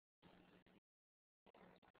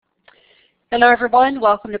Hello everyone,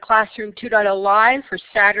 welcome to Classroom 2.0 Live for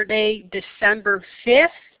Saturday, December 5th.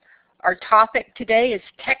 Our topic today is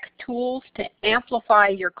Tech Tools to Amplify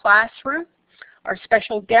Your Classroom. Our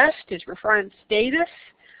special guest is Rafranz Davis.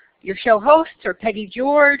 Your show hosts are Peggy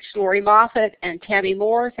George, Lori Moffett, and Tammy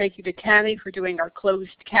Moore. Thank you to Tammy for doing our closed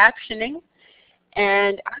captioning.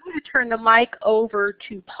 And I'm going to turn the mic over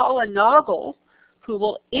to Paula Noggle, who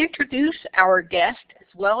will introduce our guest as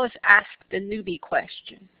well as ask the newbie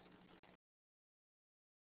question.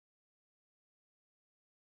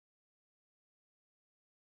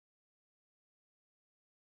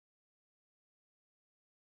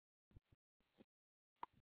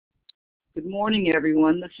 Good morning,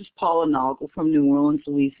 everyone. This is Paula Noggle from New Orleans,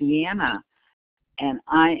 Louisiana, and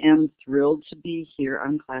I am thrilled to be here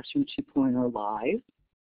on Classroom 2.0 Live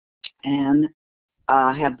and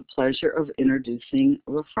have the pleasure of introducing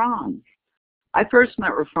Rafranz. I first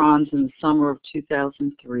met Rafranz in the summer of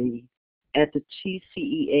 2003 at the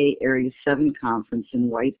TCEA Area 7 conference in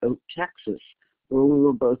White Oak, Texas, where we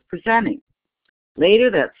were both presenting. Later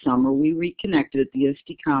that summer, we reconnected at the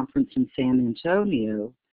ISTE conference in San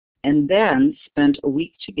Antonio, and then spent a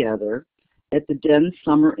week together at the Den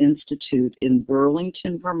Summer Institute in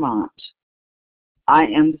Burlington, Vermont. I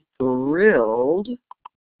am thrilled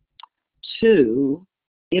to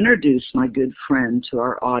introduce my good friend to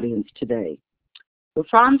our audience today.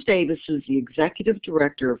 Rafranz Davis is the Executive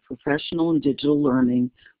Director of Professional and Digital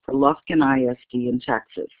Learning for Lufkin ISD in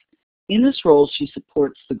Texas. In this role, she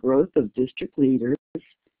supports the growth of district leaders,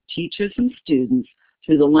 teachers, and students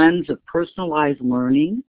through the lens of personalized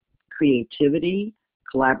learning, creativity,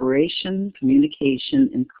 collaboration, communication,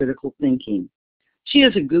 and critical thinking. She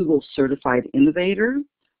is a Google Certified Innovator,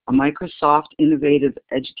 a Microsoft Innovative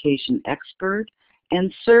Education Expert,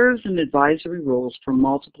 and serves in advisory roles for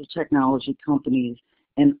multiple technology companies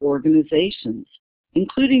and organizations,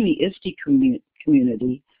 including the ISTE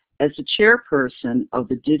community as the chairperson of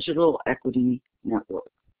the Digital Equity Network.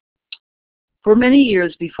 For many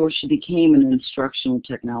years before she became an instructional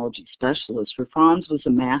technology specialist, Rafranz was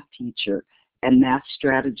a math teacher and math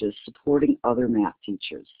strategist supporting other math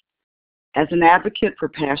teachers. As an advocate for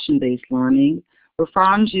passion-based learning,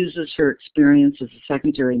 Rafranz uses her experience as a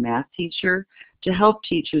secondary math teacher to help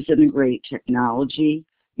teachers integrate technology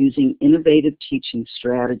using innovative teaching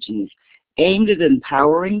strategies aimed at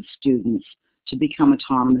empowering students to become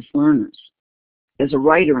autonomous learners. As a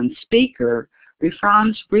writer and speaker,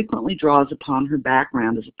 Rafranz frequently draws upon her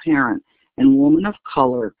background as a parent and woman of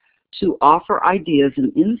color to offer ideas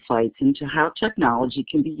and insights into how technology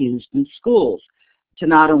can be used in schools to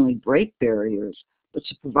not only break barriers, but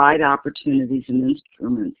to provide opportunities and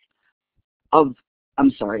instruments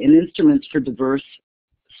for diverse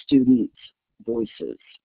students' voices.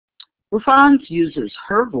 Rafranz uses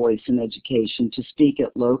her voice in education to speak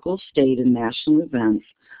at local, state, and national events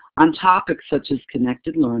on topics such as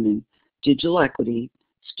connected learning, digital equity,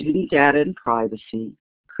 student data and privacy,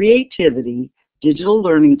 creativity, digital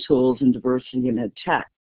learning tools, and diversity in ed tech.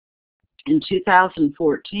 In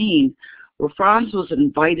 2014, Rafranz was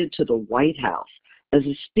invited to the White House as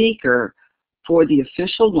a speaker for the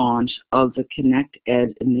official launch of the Connect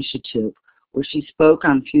Ed initiative, where she spoke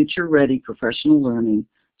on future-ready professional learning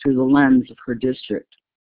through the lens of her district.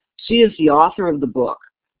 She is the author of the book,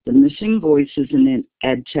 The Missing Voices in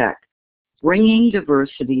Ed Tech, Bringing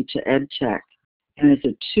Diversity to Ed Tech, and is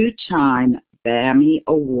a two-time BAMI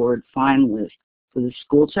Award finalist for the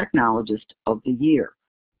School Technologist of the Year.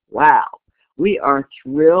 Wow! We are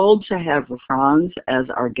thrilled to have Rafranz as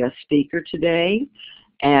our guest speaker today,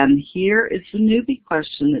 and here is the newbie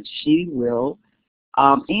question that she will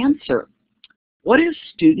answer. What is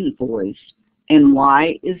student voice, and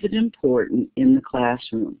why is it important in the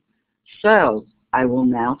classroom? So, I will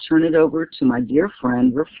now turn it over to my dear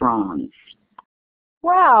friend, Rafranz.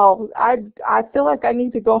 Wow, I feel like I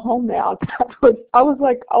need to go home now. I was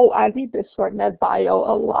like, oh, I need to shorten that bio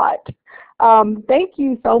a lot. Thank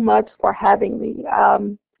you so much for having me.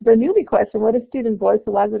 The newbie question, what is student voice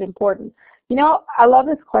and why is it important? You know, I love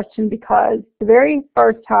this question because the very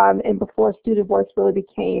first time and before student voice really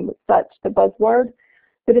became such the buzzword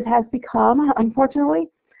that it has become, unfortunately,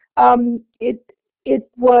 it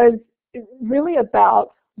was really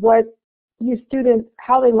about what your students,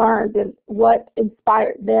 how they learned and what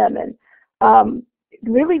inspired them, and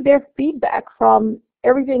really their feedback from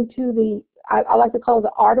everything to the, I like to call it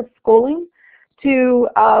the art of schooling, to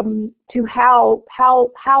how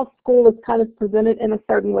school is kind of presented in a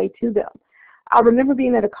certain way to them. I remember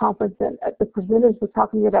being at a conference and the presenters were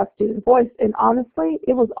talking about student voice, and honestly,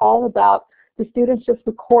 it was all about the students just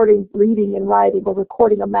recording, reading, and writing, or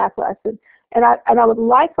recording a math lesson. And I would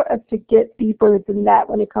like for us to get deeper than that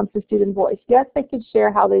when it comes to student voice. Yes, they can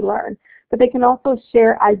share how they learn, but they can also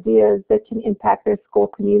share ideas that can impact their school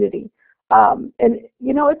community. And,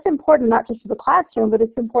 you know, it's important not just to the classroom, but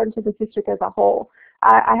it's important to the district as a whole.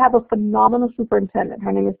 I have a phenomenal superintendent.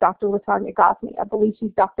 Her name is Dr. Latanya Goffney. I believe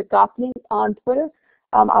she's Dr. Goffney on Twitter.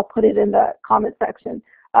 I'll put it in the comment section.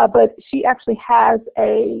 But she actually has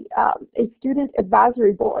a student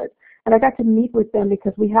advisory board. And I got to meet with them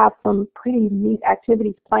because we have some pretty neat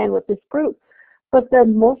activities planned with this group. But the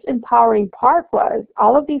most empowering part was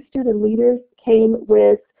all of these student leaders came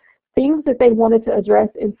with things that they wanted to address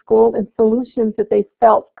in school and solutions that they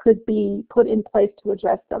felt could be put in place to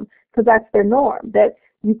address them, because that's their norm, that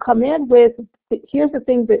you come in with, here's the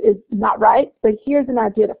thing that is not right, but here's an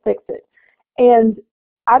idea to fix it. And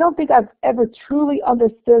I don't think I've ever truly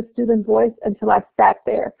understood student voice until I sat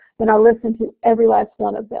there and I listened to every last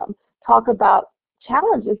one of them talk about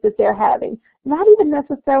challenges that they're having, not even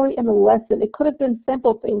necessarily in the lesson. It could have been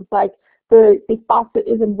simple things like the faucet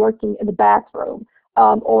isn't working in the bathroom,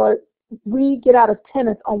 or we get out of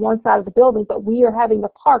tennis on one side of the building, but we are having a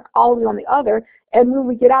park all the way on the other, and when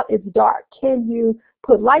we get out, it's dark. Can you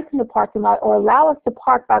put lights in the parking lot or allow us to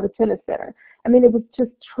park by the tennis center? I mean, it was just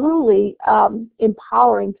truly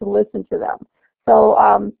empowering to listen to them. So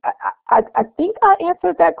I think I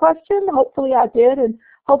answered that question. Hopefully I did, and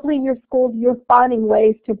hopefully in your schools you're finding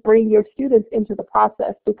ways to bring your students into the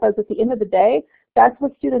process, because at the end of the day, that's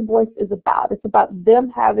what student voice is about. It's about them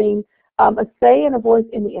having a say and a voice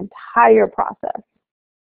in the entire process.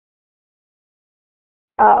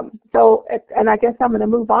 And I guess I'm going to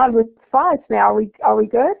move on with slides now. Are we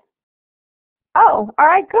good? Oh, all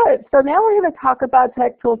right, good. So now we're going to talk about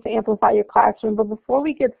tech tools to amplify your classroom. But before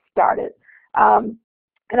we get started,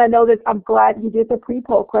 and I know that I'm glad you did the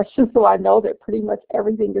pre-poll question, so I know that pretty much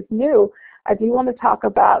everything is new. I do want to talk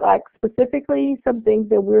about, like, specifically some things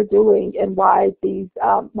that we're doing and why these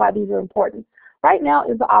are important. Right now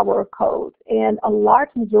is the hour of code, and a large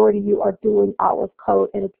majority of you are doing hour of code,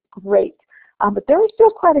 and it's great. But there are still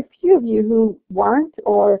quite a few of you who weren't,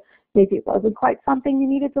 or maybe it wasn't quite something you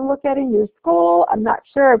needed to look at in your school. I'm not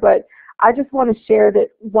sure, but I just want to share that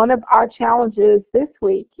one of our challenges this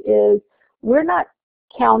week is we're not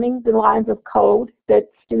counting the lines of code that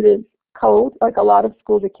students code, like a lot of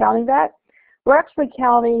schools are counting that. We're actually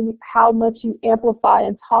counting how much you amplify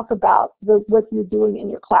and talk about what you're doing in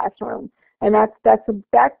your classroom. And that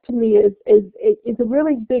to me is a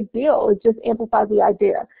really big deal. It just amplifies the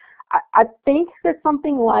idea. I think that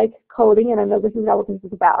something like coding, and I know this is not what this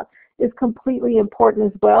is about, is completely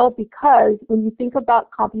important as well, because when you think about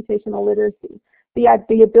computational literacy,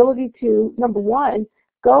 the ability to, number one,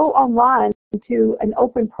 go online to an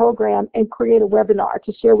open program and create a webinar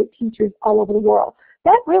to share with teachers all over the world.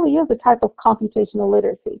 That really is a type of computational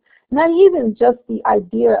literacy. Not even just the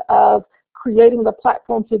idea of creating the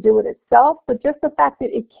platform to do it itself, but just the fact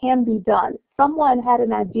that it can be done. Someone had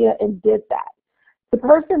an idea and did that. The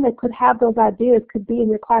person that could have those ideas could be in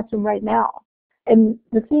your classroom right now. And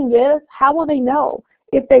the thing is, how will they know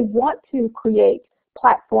if they want to create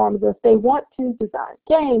platforms, or if they want to design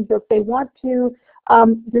games, or if they want to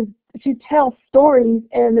tell stories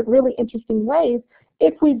in really interesting ways,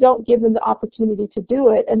 if we don't give them the opportunity to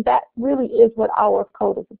do it? And that really is what Hour of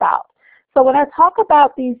Code is about. So when I talk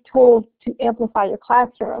about these tools to amplify your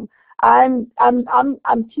classroom, I'm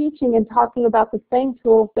teaching and talking about the same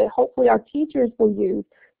tools that hopefully our teachers will use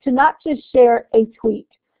to not just share a tweet,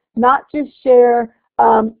 not just share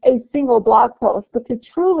a single blog post, but to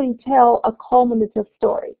truly tell a culminative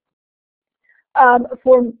story.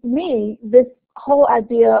 For me, this whole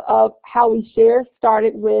idea of how we share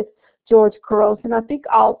started with George Couros, and I think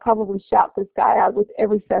I'll probably shout this guy out with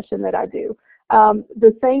every session that I do.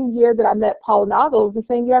 The same year that I met Paul Nagel, the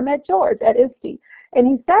same year I met George at ISTE. And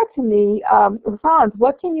he said to me, Rafranz,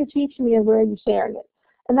 what can you teach me and where are you sharing it?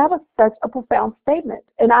 And that was such a profound statement.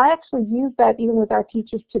 And I actually use that even with our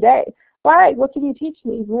teachers today. All right, what can you teach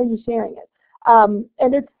me? Where are you sharing it? And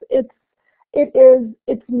it's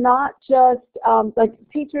not just like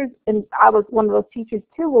teachers, and I was one of those teachers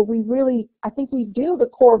too, where we really, I think we do the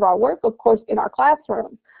core of our work, of course, in our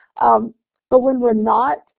classrooms. But when we're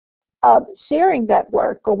not sharing that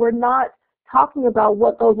work, or we're not talking about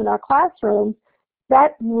what goes in our classrooms,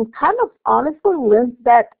 that kind of honestly lends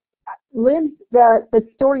the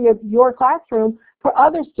story of your classroom for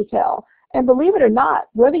others to tell. And believe it or not,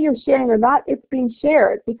 whether you're sharing or not, it's being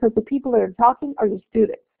shared, because the people that are talking are your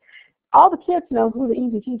students. All the kids know who the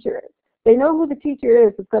easy teacher is. They know who the teacher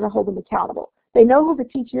is that's going to hold them accountable. They know who the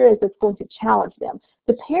teacher is that's going to challenge them.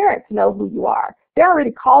 The parents know who you are. they're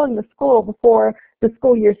already calling the school before the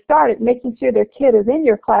school year started, making sure their kid is in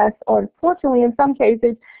your class, or unfortunately in some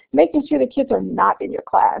cases, making sure the kids are not in your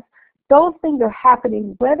class. Those things are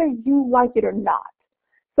happening whether you like it or not.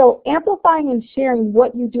 So amplifying and sharing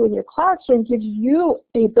what you do in your classroom gives you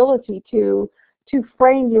the ability to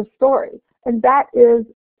frame your story. And that is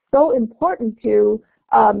so important to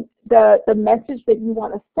the message that you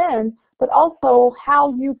want to send, but also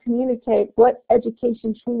how you communicate what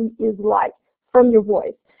education truly is like from your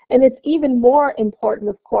voice. And it's even more important,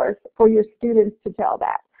 of course, for your students to tell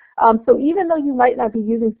that. So even though you might not be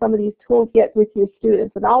using some of these tools yet with your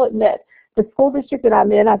students, and I'll admit, the school district that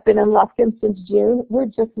I'm in, I've been in Lufkin since June, we're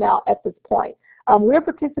just now at this point. We're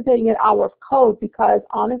participating in Hour of Code because,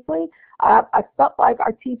 honestly, I felt like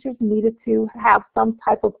our teachers needed to have some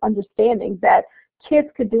type of understanding that kids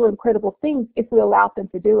could do incredible things if we allowed them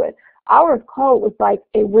to do it. Hour of Code was like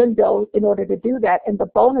a window in order to do that, and the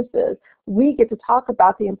bonus is we get to talk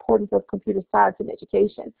about the importance of computer science in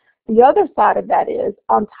education. The other side of that is,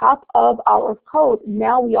 on top of Hour of Code,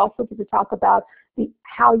 now we also get to talk about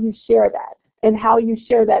how you share that, and how you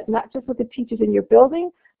share that not just with the teachers in your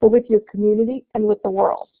building, but with your community and with the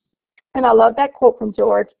world. And I love that quote from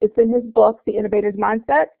George. It's in his book, The Innovator's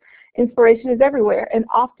Mindset. Inspiration is everywhere and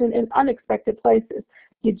often in unexpected places.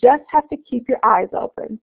 You just have to keep your eyes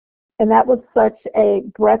open. And that was such a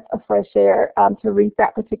breath of fresh air to read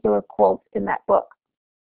that particular quote in that book.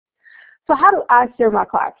 So how do I share my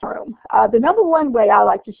classroom? The number one way I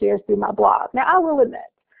like to share is through my blog. Now, I will admit,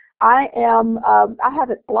 I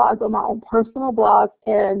haven't blogged on my own personal blog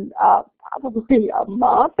in probably a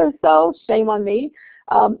month or so. Shame on me.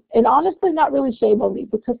 And honestly, not really shame on me,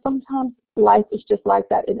 because sometimes life is just like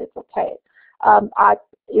that, and it's okay.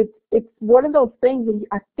 It's one of those things, and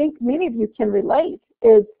I think many of you can relate,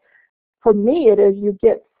 is, for me, it is you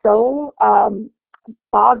get so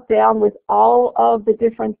bogged down with all of the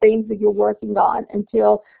different things that you're working on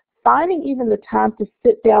until finding even the time to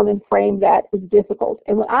sit down and frame that is difficult.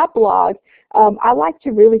 And when I blog, I like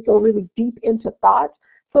to really go really deep into thought.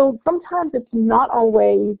 So sometimes it's not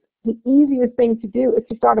always the easiest thing to do is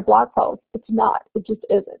to start a blog post. It's not. It just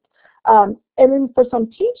isn't. And then for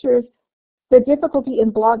some teachers, the difficulty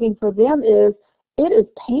in blogging for them is it is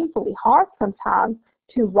painfully hard sometimes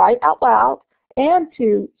to write out loud and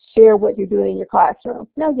to share what you're doing in your classroom.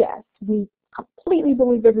 Now, yes, we completely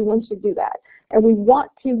believe everyone should do that, and we want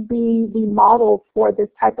to be the model for this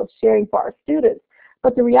type of sharing for our students.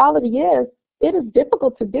 But the reality is, it is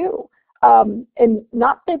difficult to do. And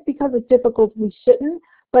not that because it's difficult we shouldn't,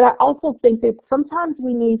 but I also think that sometimes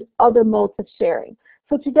we need other modes of sharing.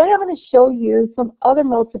 So today I'm going to show you some other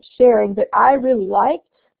modes of sharing that I really like,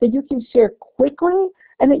 that you can share quickly,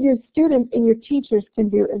 and that your students and your teachers can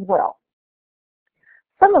do as well.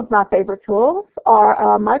 Some of my favorite tools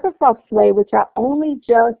are Microsoft Slate, which I only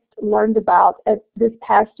just learned about at this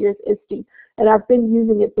past year's ISTE, and I've been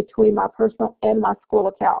using it between my personal and my school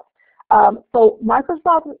accounts. So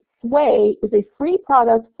Microsoft Slate is a free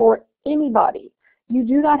product for anybody. You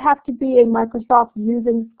do not have to be a Microsoft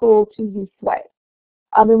using school to use Slate.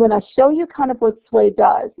 And when I show you kind of what Sway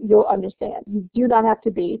does, you'll understand. You do not have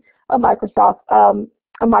to be a Microsoft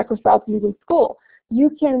using school. You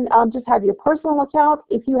can just have your personal account.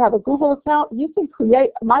 If you have a Google account, you can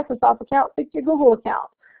create a Microsoft account with your Google account.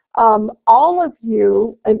 All of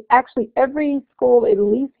you, and actually every school, at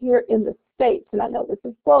least here in the States, and I know this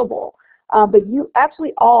is global, but you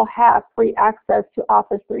actually all have free access to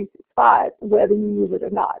Office 365, whether you use it or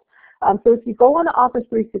not. So if you go on to Office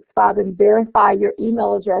 365 and verify your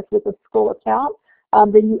email address with a school account,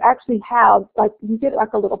 then you actually have, you get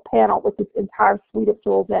like a little panel with this entire suite of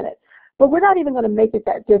tools in it. But we're not even going to make it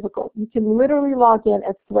that difficult. You can literally log in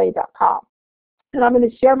at sway.com. And I'm going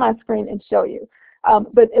to share my screen and show you.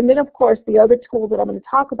 And then, of course, the other tools that I'm going to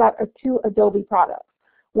talk about are two Adobe products.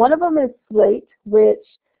 One of them is Slate, which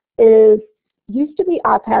used to be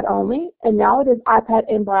iPad only, and now it is iPad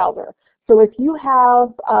and browser. So if you have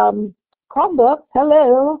Chromebook,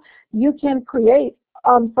 hello, you can create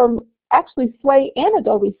from actually Slate and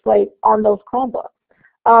Adobe Slate on those Chromebooks.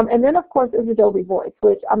 And then, of course, is Adobe Voice,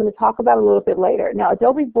 which I'm going to talk about a little bit later. Now,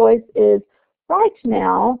 Adobe Voice is right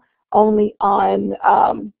now only on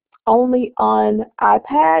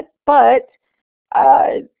iPad, but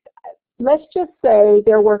let's just say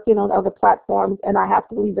they're working on other platforms, and I have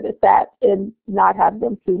to leave it at that and not have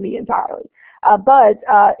them sue me entirely. But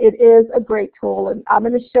it is a great tool, and I'm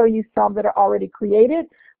going to show you some that are already created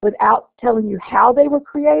without telling you how they were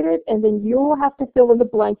created, and then you'll have to fill in the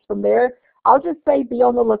blanks from there. I'll just say be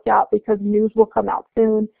on the lookout, because news will come out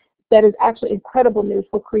soon. That is actually incredible news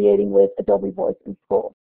for creating with Adobe Voice in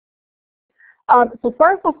school. So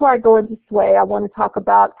first, before I go into Sway, I want to talk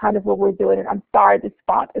about kind of what we're doing. And I'm sorry, this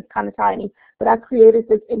font is kind of tiny, but I created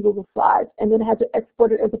this in Google Slides and then had to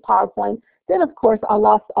export it as a PowerPoint. Then, of course, I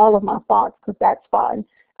lost all of my fonts because that's fun.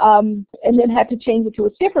 And then had to change it to a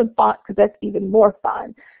different font because that's even more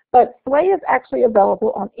fun. But Sway is actually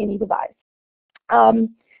available on any device.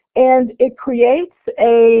 And it creates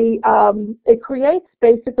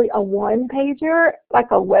basically a one-pager,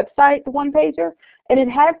 like a website one-pager, and it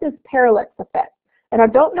has this parallax effect. And I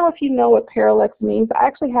don't know if you know what parallax means. I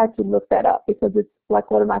actually had to look that up because it's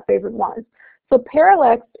like one of my favorite ones. So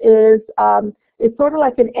parallax is it's sort of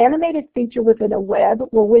like an animated feature within a web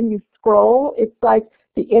where when you scroll, it's like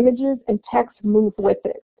the images and text move with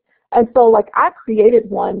it. And so like I created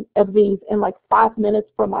one of these in like 5 minutes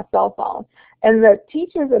from my cell phone. And the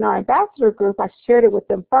teachers in our ambassador group, I shared it with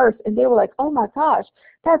them first, and they were like, oh my gosh,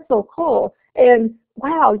 that's so cool. And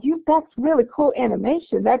wow, that's really cool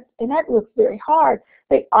animation. And that looks very hard.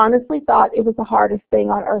 They honestly thought it was the hardest thing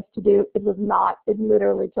on earth to do. It was not. It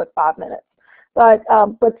literally took 5 minutes. But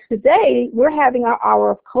today we're having our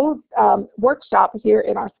Hour of Code workshop here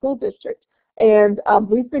in our school district. And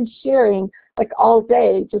we've been sharing like all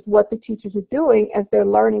day just what the teachers are doing as they're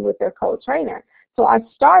learning with their code trainer. So I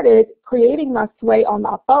started creating my Sway on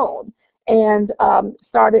my phone and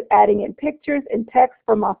started adding in pictures and text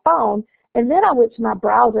from my phone. And then I went to my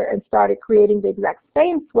browser and started creating the exact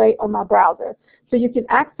same Sway on my browser. So you can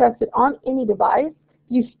access it on any device.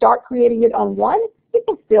 You start creating it on one, you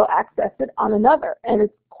can still access it on another. And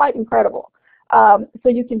it's quite incredible. So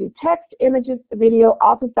you can do text, images, video,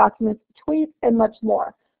 office documents, tweets, and much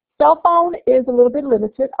more. Cell phone is a little bit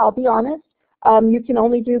limited, I'll be honest. You can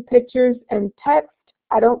only do pictures and text.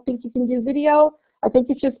 I don't think you can do video. I think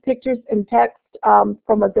it's just pictures and text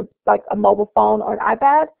from a mobile phone or an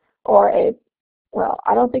iPad or well,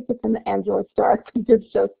 I don't think it's in the Android store. I think it's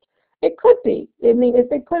just, it could be. I mean, if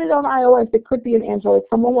they put it on iOS, it could be an Android.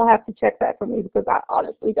 Someone will have to check that for me because I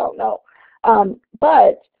honestly don't know.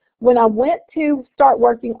 But when I went to start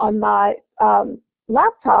working on my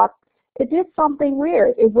laptop, it did something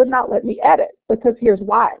weird. It would not let me edit because here's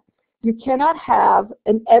why. You cannot have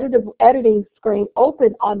an editing screen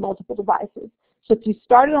open on multiple devices. So if you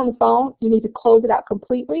start it on the phone, you need to close it out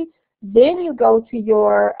completely. Then you go to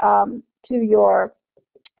your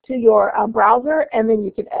browser, and then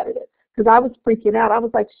you can edit it. Because I was freaking out. I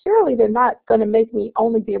was like, surely they're not going to make me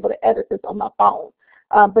only be able to edit this on my phone.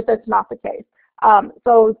 But that's not the case.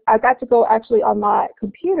 So I got to go actually on my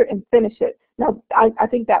computer and finish it. Now, I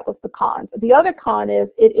think that was the con. The other con is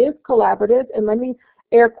it is collaborative, and let me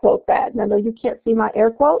air quote that. And I know you can't see my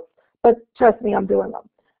air quotes, but trust me, I'm doing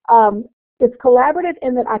them. It's collaborative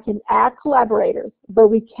in that I can add collaborators, but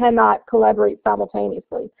we cannot collaborate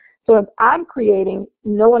simultaneously. So if I'm creating,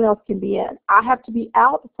 no one else can be in. I have to be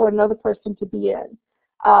out for another person to be in.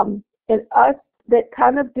 And us that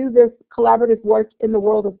kind of do this collaborative work in the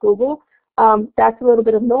world of Google, that's a little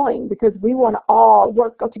bit annoying because we want to all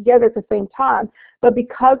go together at the same time. But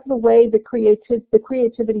because the way the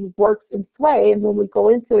creativity works in Sway, and when we go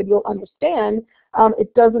into it, you'll understand,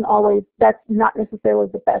 it doesn't always, that's not necessarily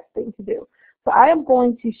the best thing to do. So I am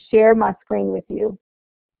going to share my screen with you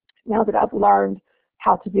now that I've learned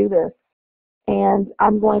how to do this. And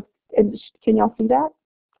I'm going, can y'all see that?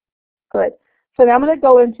 Good. So now I'm going to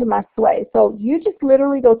go into my Sway. So you just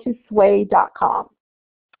literally go to sway.com.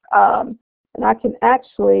 And I can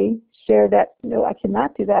actually share that. No, I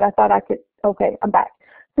cannot do that. I thought I could. Okay, I'm back.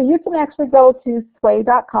 So you can actually go to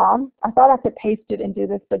sway.com. I thought I could paste it and do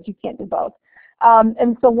this, but you can't do both.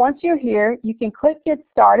 And so once you're here, you can click Get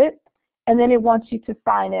Started, and then it wants you to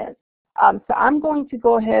sign in. So I'm going to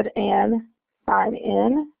go ahead and sign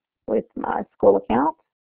in with my school account.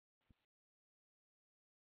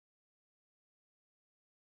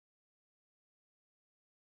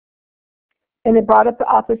 And it brought up the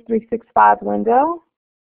Office 365 window.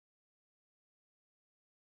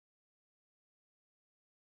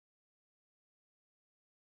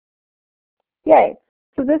 Yay.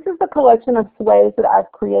 So this is the collection of Sways that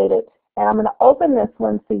I've created. And I'm going to open this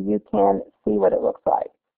one so you can see what it looks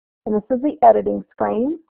like. And this is the editing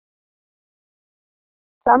screen.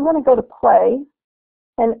 So I'm going to go to play.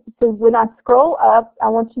 And so when I scroll up, I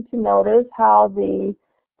want you to notice how the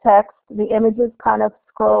text, the images kind of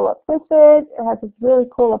scroll up with it. It has this really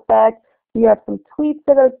cool effect. You have some tweets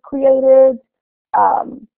that are created.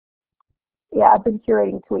 Yeah, I've been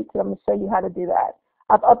curating tweets, so I'm going to show you how to do that.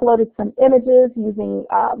 I've uploaded some images using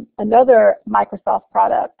another Microsoft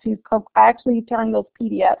product to actually turn those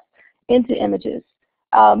PDFs into images.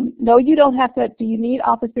 No, you don't have to. Do you need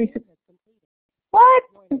Office 365? What?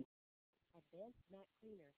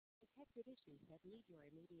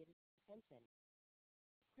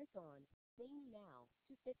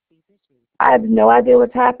 I have no idea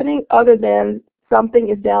what's happening other than something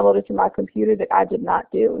is downloaded to my computer that I did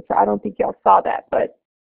not do. So I don't think y'all saw that, but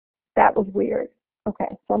that was weird. Okay,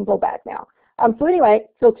 so I'm going to go back now. So anyway,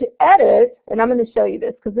 so to edit, and I'm going to show you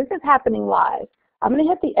this because this is happening live. I'm going to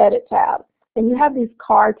hit the Edit tab, and you have these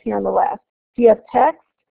cards here on the left. So you have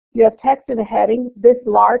text in a heading. This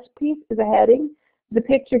large piece is a heading. The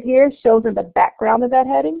picture here shows in the background of that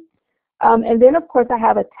heading. And then, of course, I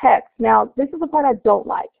have a text. Now, this is the part I don't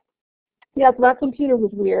like. Yes, my computer was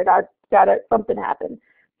weird. Something happened.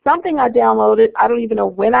 Something I downloaded, I don't even know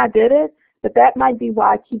when I did it, but that might be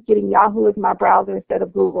why I keep getting Yahoo as my browser instead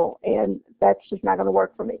of Google, and that's just not going to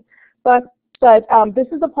work for me. But this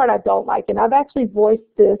is the part I don't like, and I've actually voiced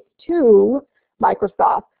this to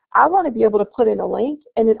Microsoft. I want to be able to put in a link,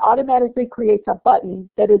 and it automatically creates a button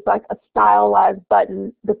that is like a stylized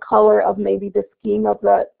button, the color of maybe the scheme of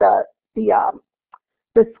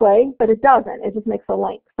the sway, but it doesn't. It just makes a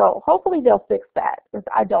link. So hopefully they'll fix that because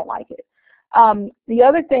I don't like it. The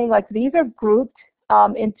other thing, like these are grouped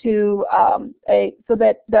into so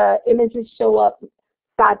that the images show up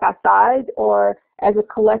side by side or as a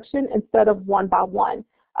collection instead of one by one.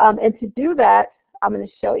 And to do that, I'm going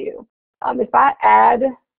to show you. If I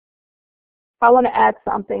want to add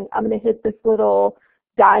something, I'm going to hit this little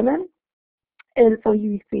diamond. And so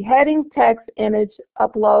you see heading, text, image,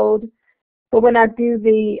 upload. But when I do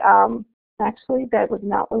the, actually that was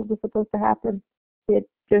not what was supposed to happen. It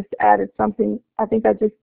just added something. I think I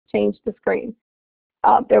just changed the screen.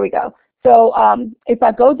 There we go. So if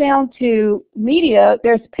I go down to media,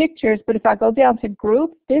 there's pictures, but if I go down to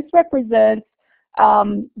group, this represents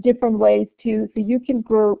different ways so you can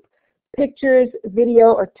group pictures,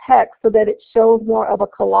 video, or text so that it shows more of a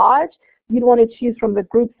collage. You'd want to choose from the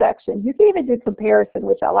group section. You can even do comparison,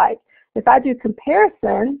 which I like. If I do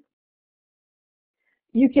comparison,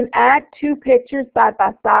 you can add two pictures side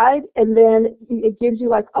by side, and then it gives you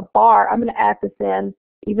like a bar. I'm going to add this in,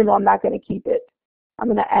 even though I'm not going to keep it. I'm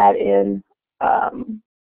going to add in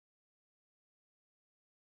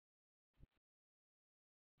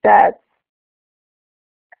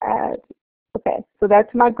okay, so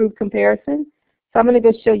that's my group comparison. So I'm going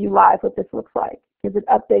to go show you live what this looks like because it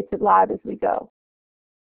updates it live as we go.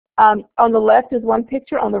 On the left is one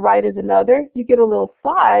picture, on the right is another. You get a little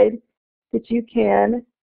slide that you can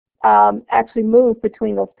actually move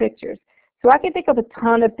between those pictures. So I can think of a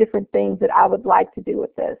ton of different things that I would like to do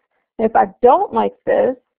with this. And if I don't like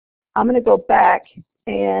this, I'm going to go back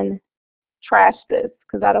and trash this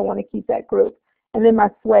because I don't want to keep that group. And then my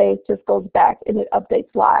sway just goes back and it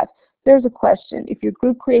updates live. There's a question. If your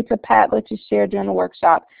group creates a Padlet to share during a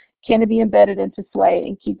workshop, can it be embedded into Sway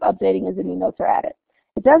and keep updating as any notes are added?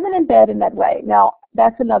 It doesn't embed in that way. Now,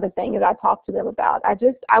 that's another thing that I talked to them about.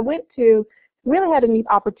 I went to, really had a neat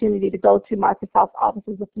opportunity to go to Microsoft's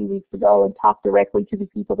offices a few weeks ago and talk directly to the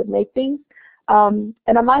people that make things. And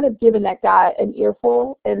I might have given that guy an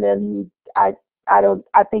earful, and then I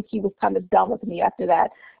think he was kind of done with me after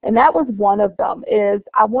that. And that was one of them, is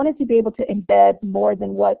I wanted to be able to embed more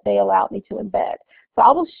than what they allowed me to embed. So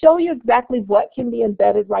I will show you exactly what can be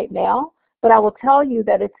embedded right now, but I will tell you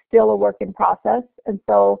that it's still a work in process, and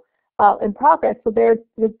so in progress. So there's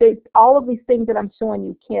all of these things that I'm showing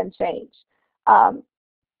you can change. So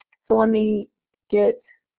let me get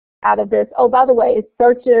out of this. Oh, by the way, it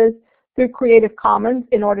searches through Creative Commons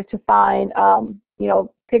in order to find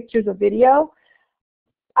pictures or video.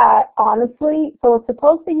 Honestly, so it's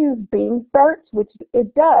supposed to use Bing search, which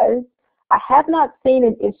it does. I have not seen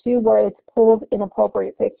an issue where it's pulled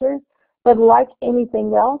inappropriate pictures, but like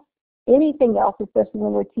anything else, especially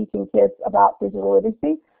when we're teaching kids about digital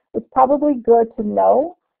literacy, it's probably good to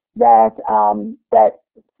know that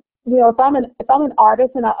if I'm an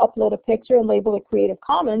artist and I upload a picture and label it Creative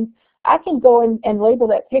Commons, I can go and label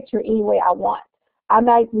that picture any way I want. I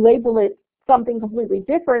might label it something completely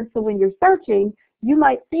different, so when you're searching, you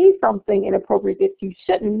might see something inappropriate that you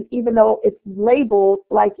shouldn't, even though it's labeled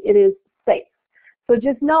like it is safe. So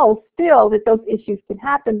just know still that those issues can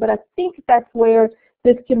happen, but I think that's where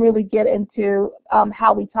this can really get into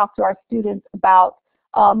how we talk to our students about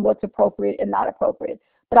what's appropriate and not appropriate.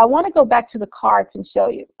 But I want to go back to the cards and show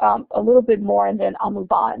you a little bit more, and then I'll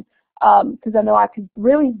move on because I know I could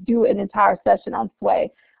really do an entire session on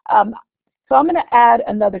Sway. So I'm going to add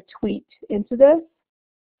another tweet into this.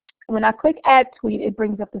 When I click Add Tweet, it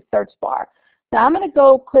brings up the search bar. Now I'm going to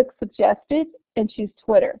go click Suggested and choose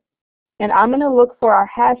Twitter. And I'm going to look for our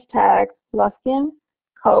hashtag Lufkin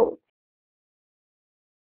code.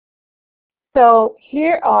 So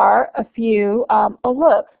here are a few. Oh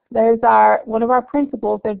look, there's one of our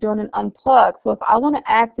principals. They're doing an unplug. So if I want to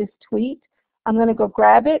add this tweet, I'm going to go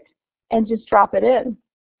grab it and just drop it in.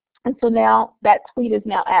 And so now that tweet is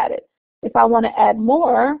now added. If I want to add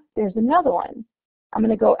more, there's another one. I'm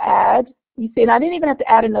going to go add. You see, and I didn't even have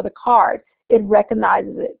to add another card. It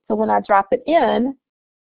recognizes it. So when I drop it in,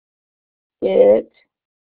 it's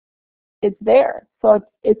there. So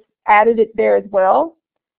it's added it there as well.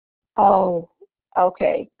 Oh,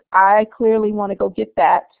 okay. I clearly want to go get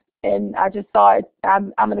that, and I just saw it.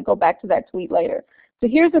 I'm going to go back to that tweet later. So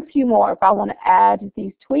here's a few more. If I want to add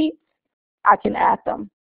these tweets, I can add them.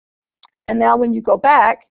 And now when you go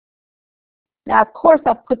back, now of course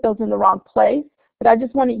I've put those in the wrong place, but I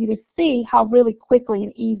just wanted you to see how really quickly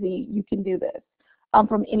and easy you can do this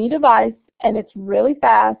from any device, and it's really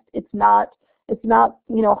fast. It's not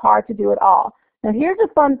hard to do at all. Now here's the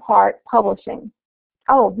fun part, publishing.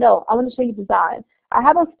 Oh no, I want to show you design. I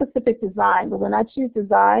have a specific design, but when I choose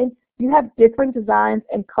design, you have different designs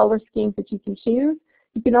and color schemes that you can choose.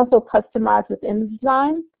 You can also customize within the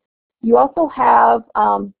design. You also have,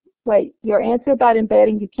 your answer about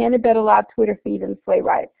embedding. You can embed a live Twitter feed in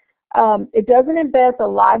Playwright. It doesn't embed the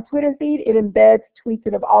live Twitter feed. It embeds tweets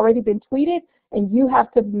that have already been tweeted, and you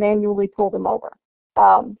have to manually pull them over.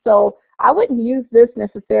 So I wouldn't use this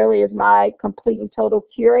necessarily as my complete and total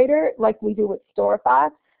curator like we do with Storify.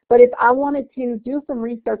 But if I wanted to do some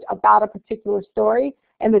research about a particular story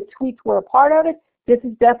and the tweets were a part of it, this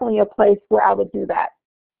is definitely a place where I would do that.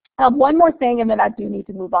 One more thing, and then I do need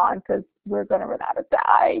to move on because we're going to run out of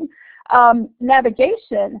time.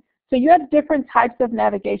 Navigation. So you have different types of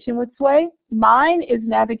navigation with Sway. Mine is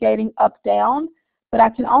navigating up, down, but I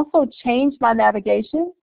can also change my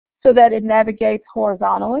navigation so that it navigates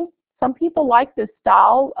horizontally. Some people like this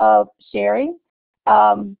style of sharing.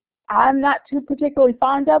 I'm not too particularly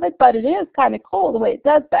fond of it, but it is kind of cool the way it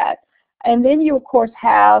does that. And then you, of course,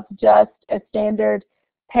 have just a standard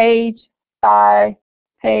page by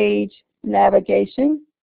page navigation.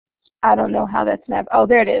 I don't know how that's oh,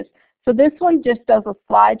 there it is. So this one just does a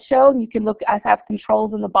slideshow. You can look, I have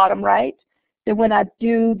controls in the bottom right. Then when I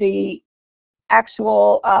do the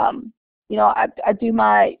actual, I do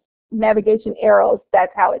my navigation arrows,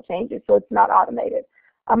 that's how it changes. So it's not automated.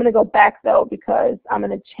 I'm going to go back though because I'm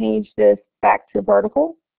going to change this back to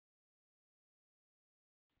vertical.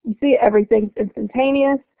 You see everything's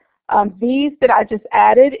instantaneous. These that I just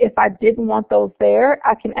added, if I didn't want those there,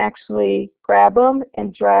 I can actually grab them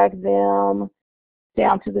and drag them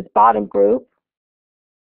down to this bottom group.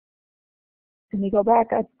 Let me go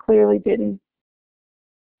back. I clearly didn't.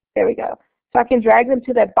 There we go. So I can drag them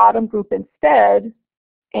to that bottom group instead,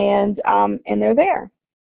 and they're there.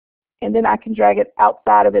 And then I can drag it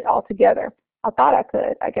outside of it altogether. I thought I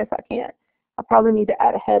could. I guess I can't. I probably need to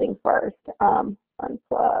add a heading first.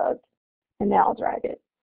 Unplugged, and now I'll drag it.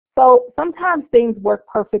 So sometimes things work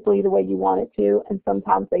perfectly the way you want it to, and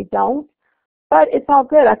sometimes they don't. But it's all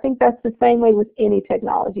good. I think that's the same way with any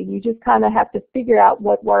technology. You just kind of have to figure out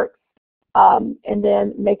what works and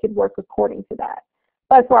then make it work according to that.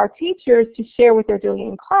 But for our teachers to share what they're doing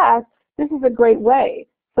in class, this is a great way.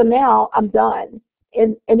 So now I'm done.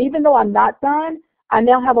 And even though I'm not done, I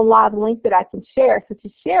now have a live link that I can share. So to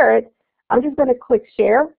share it, I'm just going to click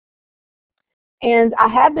share. And I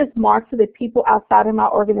have this marked so that people outside of my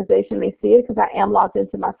organization may see it because I am logged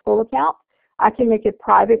into my school account. I can make it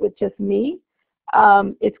private with just me.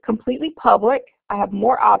 It's completely public. I have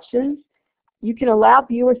more options. You can allow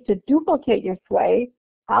viewers to duplicate your Sway.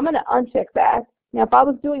 I'm going to uncheck that. Now, if I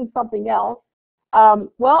was doing something else,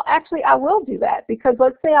 well, actually, I will do that because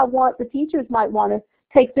let's say the teachers might want to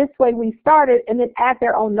take this way we started and then add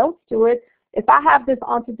their own notes to it. If I have this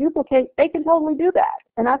on to duplicate, they can totally do that.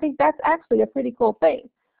 And I think that's actually a pretty cool thing.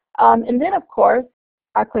 And then, of course,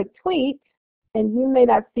 I click tweet, and you may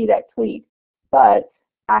not see that tweet, but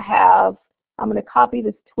I'm going to copy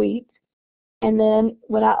this tweet. And then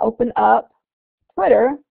when I open up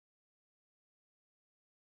Twitter,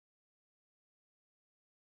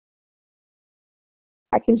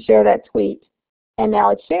 I can share that tweet, and now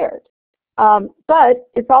it's shared. But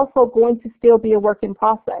it's also going to still be a work in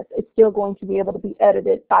process. It's still going to be able to be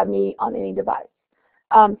edited by me on any device.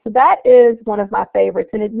 So that is one of my favorites,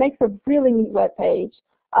 and it makes a really neat web page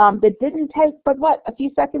that didn't take but a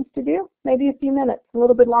few seconds to do, maybe a few minutes, a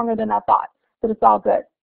little bit longer than I thought, but it's all good.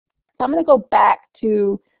 So I'm going to go back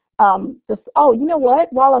to oh, you know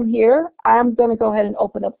what? While I'm here, I'm going to go ahead and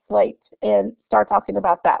open up Slate and start talking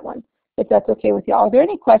about that one, if that's okay with y'all. Are there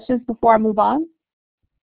any questions before I move on?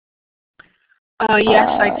 Yes,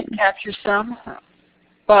 I did capture some,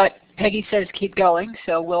 but Peggy says keep going,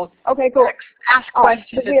 so we'll cool. ask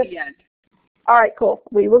questions at the end. All right, cool.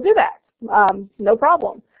 We will do that. No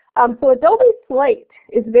problem. So Adobe Slate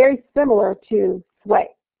is very similar to Sway.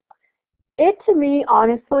 It, to me,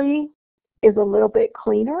 honestly, is a little bit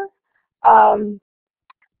cleaner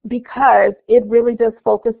because it really does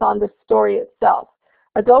focus on the story itself.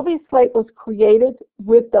 Adobe Slate was created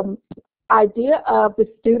with the idea of the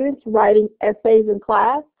students writing essays in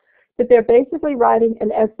class, that they're basically writing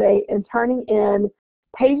an essay and turning in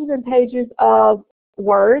pages and pages of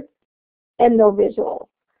words and no visuals.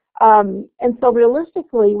 And so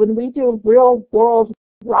realistically, when we do real world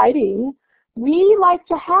writing, we like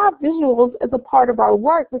to have visuals as a part of our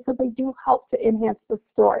work because they do help to enhance the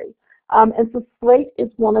story. And so Slate is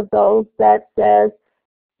one of those that says,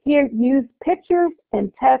 here, use pictures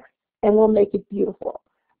and text and we'll make it beautiful.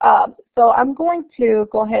 So I'm going to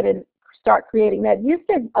go ahead and start creating that. You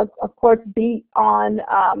can, of course, be on,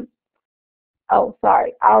 oh,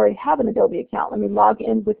 sorry, I already have an Adobe account. Let me log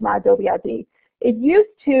in with my Adobe ID. It used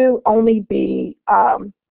to only be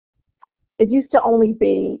on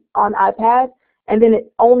iPad, and then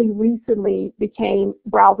it only recently became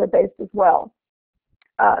browser-based as well.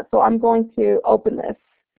 So I'm going to open this.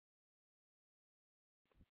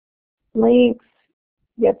 Links,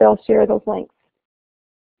 yeah, they'll share those links.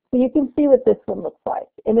 So you can see what this one looks like,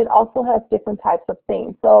 and it also has different types of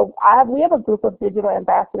themes. So we have a group of digital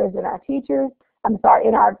ambassadors in our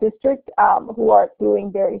in our district who are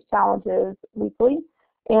doing various challenges weekly.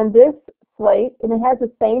 And this slate, and it has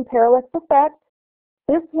the same parallax effect.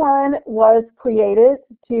 This one was created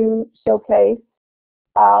to showcase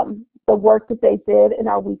the work that they did in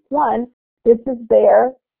our week 1. This is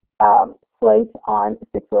their slate on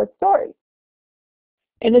 6-word stories.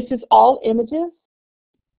 And it's just all images,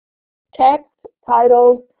 text,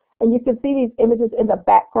 titles, and you can see these images in the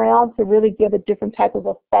background to really give a different type of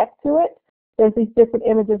effect to it. There's these different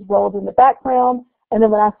images rolled in the background, and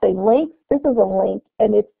then when I say links, this is a link,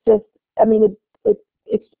 and it's just, I mean,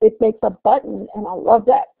 it makes a button, and I love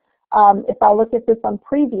that. If I look at this on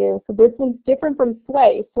preview, so this one's different from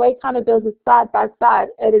Slate. Slate kind of does it side by side,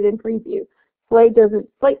 edit and preview. Slate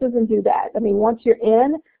doesn't do that. I mean, once you're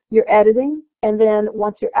in, you're editing, and then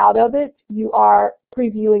once you're out of it, you are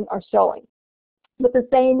previewing or showing. But the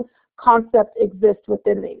same concept exists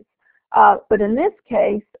within these. But in this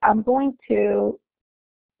case, I'm going to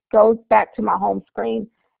go back to my home screen,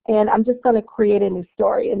 and I'm just going to create a new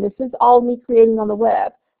story. And this is all me creating on the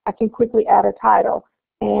web. I can quickly add a title,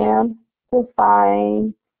 Amplify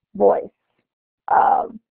voice.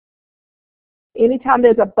 Anytime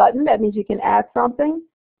there's a button, that means you can add something.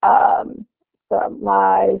 The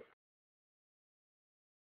live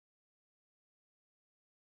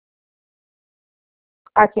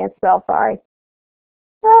I can't spell, sorry.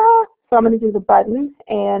 So I'm going to do the button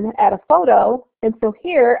and add a photo. And so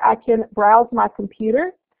here I can browse my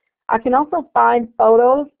computer. I can also find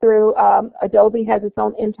photos through Adobe has its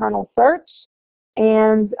own internal search.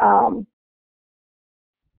 And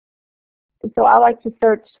so I like to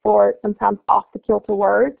search for sometimes off the kilter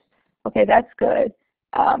words. Okay, that's good.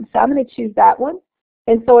 So I'm going to choose that one.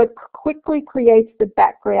 And so it quickly creates the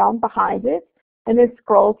background behind it. And then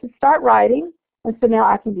scroll to start writing. And so now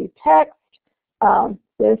I can do text.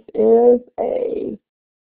 This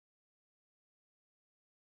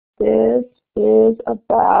is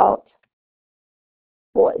about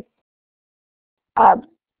voice. I'm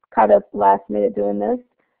kind of last minute doing this.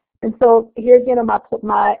 And so here again are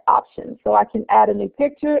my options. So I can add a new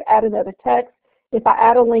picture, add another text. If I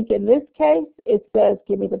add a link in this case, it says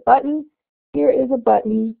give me the button. Here is a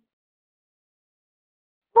button.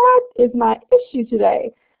 What is my issue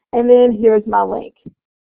today? And then here's my link.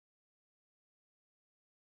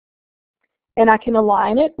 And I can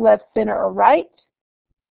align it left, center, or right.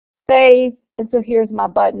 Save. And so here's my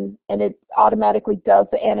button, and it automatically does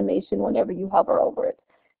the animation whenever you hover over it.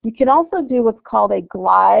 You can also do what's called a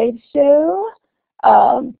glide show.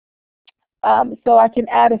 So I can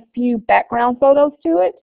add a few background photos to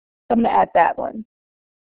it. So I'm going to add that one.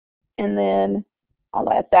 And then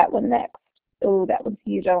I'll add that one next. Oh, that one's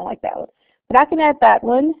huge. I don't like that one. But I can add that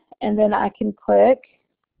one, and then I can click.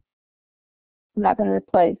 I'm not going to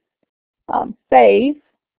replace. Save.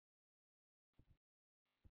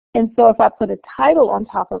 And so if I put a title on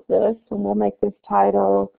top of this, and we'll make this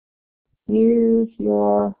title, Use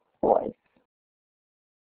Your Voice.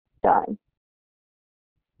 Done.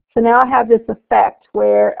 So now I have this effect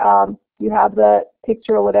where you have the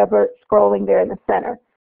picture or whatever scrolling there in the center.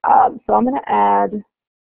 So I'm going to add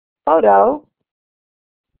photo.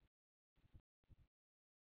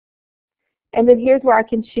 And then here's where I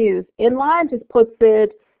can choose. Inline just puts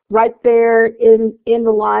it right there in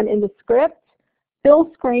the line in the script.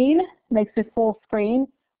 Fill screen makes it full screen.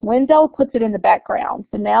 Window puts it in the background.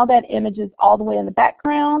 So now that image is all the way in the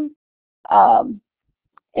background. And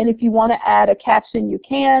if you want to add a caption, you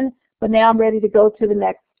can. But now I'm ready to go to the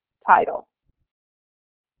next title.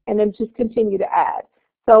 and then just continue to add.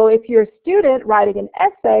 So if you're a student writing an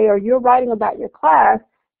essay or you're writing about your class,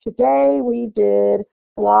 today we did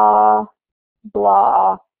blah,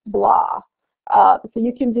 blah, blah. So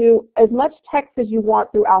you can do as much text as you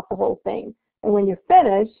want throughout the whole thing. And when you're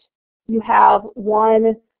finished, you have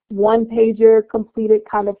one-pager completed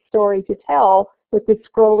kind of story to tell with the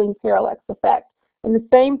scrolling parallax effect. And the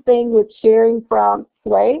same thing with sharing from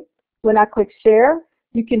Sway. When I click share,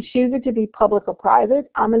 you can choose it to be public or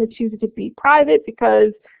private. I'm going to choose it to be private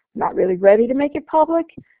because I'm not really ready to make it public.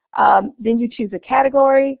 Then you choose a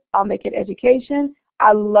category. I'll make it education.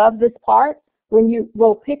 I love this part. When you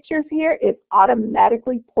roll pictures here, it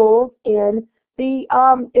automatically pulls in the,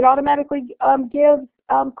 it automatically gives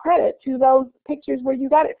credit to those pictures where you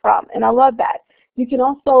got it from, and I love that. You can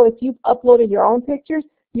also, if you've uploaded your own pictures,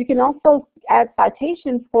 you can also add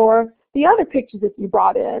citations for the other pictures that you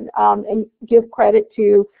brought in, and give credit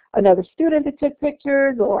to another student that took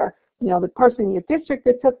pictures, or the person in your district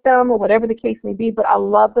that took them, or whatever the case may be. But I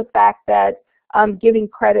love the fact that giving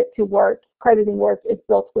credit to work, crediting work is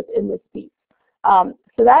built within this piece.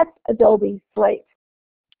 So that's Adobe Slate.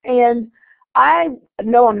 And I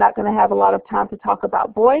know I'm not going to have a lot of time to talk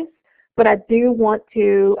about voice, but I do want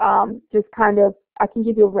to just kind of, I can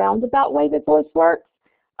give you a roundabout way that voice works.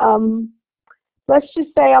 Let's just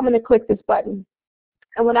say I'm going to click this button.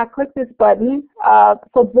 And when I click this button,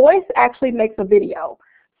 so voice actually makes a video.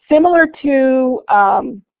 Similar to,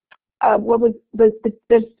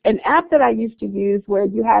 there's an app that I used to use where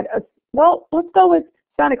you had well, let's go with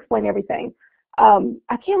Sound Explain Everything.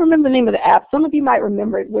 I can't remember the name of the app. Some of you might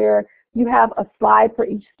remember it, where you have a slide for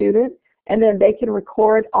each student, and then they can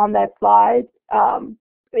record on that slide.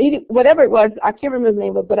 Whatever it was, I can't remember the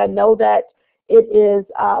name of it, but I know that it is,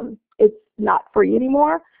 it's not free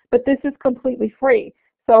anymore, but this is completely free.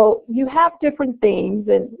 So you have different themes,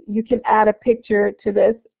 and you can add a picture to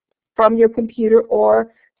this from your computer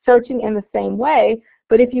or searching in the same way.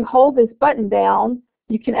 But if you hold this button down,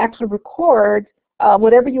 you can actually record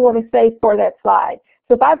whatever you want to say for that slide.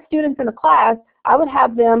 So if I have students in a class, I would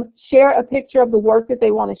have them share a picture of the work that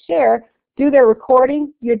they want to share, do their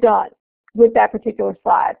recording, you're done with that particular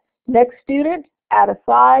slide. Next student, add a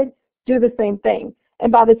slide, do the same thing.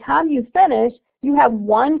 And by the time you finish, you have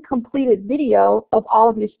one completed video of all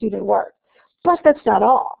of your student work. But that's not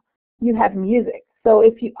all. You have music. So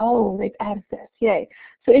if you, oh, they've added this, yay.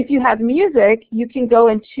 So if you have music, you can go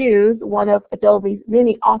and choose one of Adobe's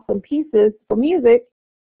many awesome pieces for music,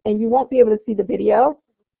 and you won't be able to see the video.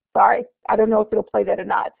 Sorry, I don't know if it'll play that or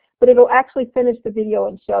not, but it'll actually finish the video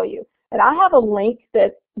and show you. And I have a link,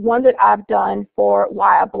 that one that I've done for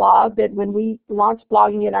Why I Blog, that when we launched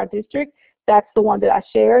blogging in our district, that's the one that I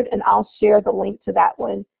shared, and I'll share the link to that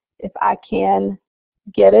one if I can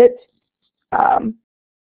get it.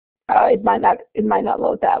 It might not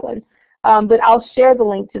load that one, but I'll share the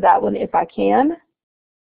link to that one if I can.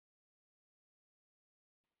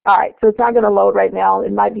 All right, so it's not going to load right now.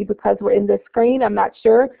 It might be because we're in this screen. I'm not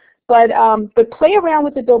sure. But play around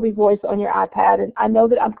with Adobe Voice on your iPad. And I know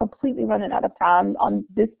that I'm completely running out of time on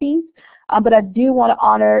this piece, but I do want to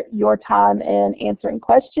honor your time in answering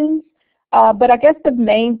questions. But I guess the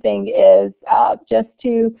main thing is just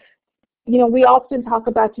to, we often talk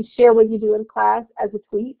about to share what you do in class as a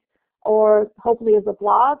tweet or hopefully as a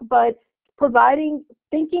blog, but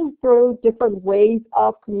thinking through different ways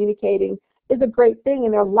of communicating is a great thing,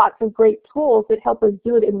 and there are lots of great tools that help us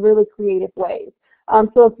do it in really creative ways.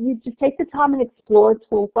 So if you just take the time and explore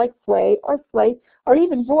tools like Sway or Slate or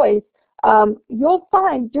even Voice, you'll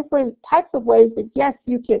find different types of ways that, yes,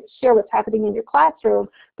 you can share what's happening in your classroom,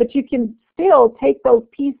 but you can still take those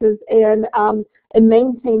pieces and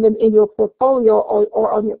maintain them in your portfolio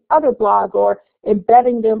or on your other blog, or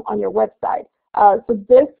embedding them on your website. So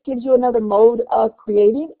this gives you another mode of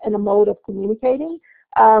creating and a mode of communicating,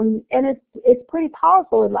 and it's pretty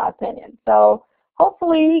powerful in my opinion. So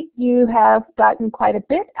hopefully you have gotten quite a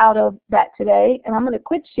bit out of that today, and I'm going to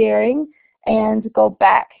quit sharing and go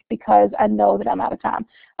back because I know that I'm out of time.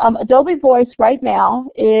 Adobe Voice right now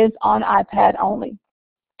is on iPad only.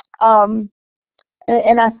 And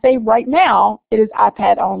I say right now it is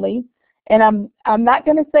iPad only, and I'm not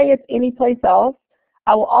going to say it's any place else.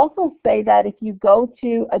 I will also say that if you go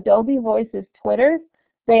to Adobe Voice's Twitter,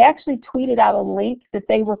 they actually tweeted out a link that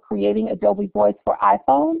they were creating Adobe Voice for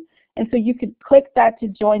iPhone, and so you could click that to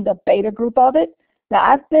join the beta group of it. Now,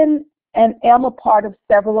 I've been and am a part of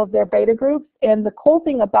several of their beta groups, and the cool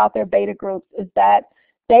thing about their beta groups is that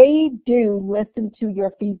they do listen to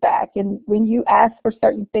your feedback, and when you ask for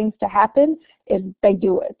certain things to happen, they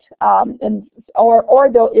do it, or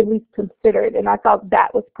they'll at least consider it, and I thought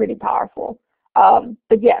that was pretty powerful.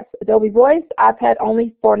 But yes, Adobe Voice, iPad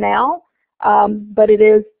only for now, but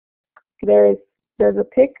there's a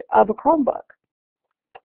pic of a Chromebook.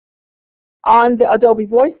 On the Adobe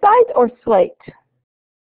Voice site or Slate?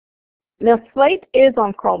 Now, Slate is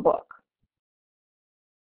on Chromebook.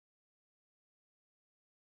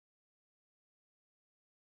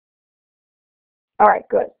 All right,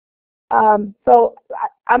 good. So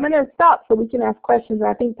I'm going to stop so we can ask questions.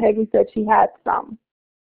 I think Peggy said she had some.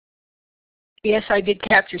 Yes, I did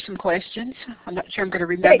capture some questions. I'm not sure I'm going to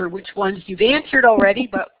remember which ones you've answered already,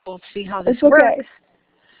 but we'll see how this works.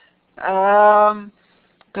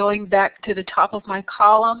 Going back to the top of my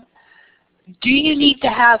column, do you need to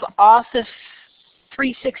have Office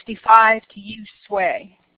 365 to use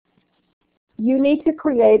Sway? You need to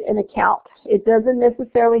create an account. It doesn't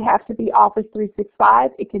necessarily have to be Office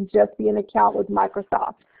 365. It can just be an account with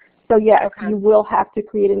Microsoft. So yes, you will have to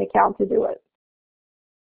create an account to do it.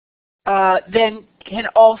 Then can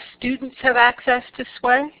all students have access to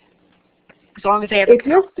Sway? As long as they have an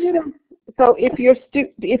account.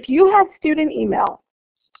 If you have student email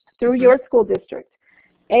through your school district,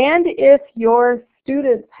 and if your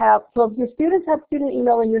students have, student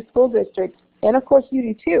email in your school district, and of course you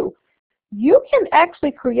do too, you can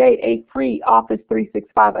actually create a free Office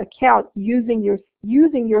 365 account using your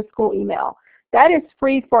school email. That is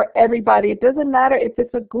free for everybody. It doesn't matter if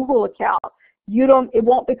it's a Google account. It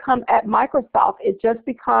won't become at Microsoft. It just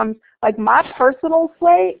becomes, like, my personal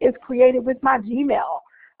Sway is created with my Gmail.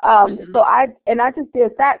 So I just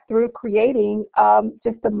did that through creating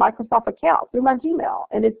just a Microsoft account through my Gmail,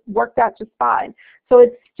 and it's worked out just fine. So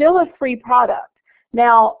it's still a free product.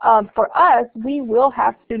 Now, for us, we will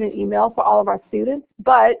have student email for all of our students,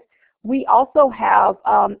 but we also have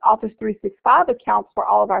Office 365 accounts for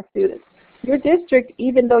all of our students. Your district,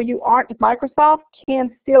 even though you aren't Microsoft, can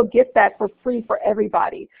still get that for free for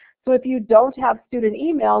everybody. So if you don't have student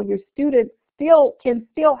email, your students can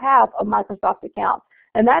still have a Microsoft account.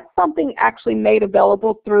 And that's something actually made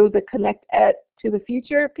available through the Connect Ed to the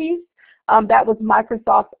Future piece. That was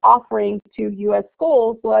Microsoft's offering to U.S.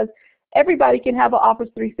 schools, was everybody can have an Office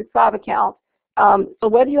 365 account. So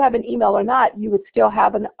whether you have an email or not, you would still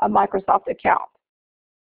have a Microsoft account.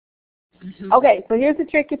 Okay, so here's the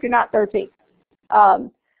trick if you're not 13.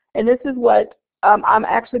 And this is what I'm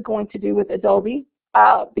actually going to do with Adobe,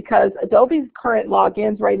 because Adobe's current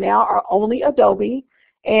logins right now are only Adobe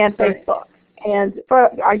and Facebook. And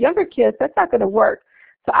for our younger kids, that's not going to work.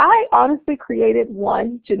 So I honestly created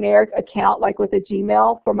one generic account, like with a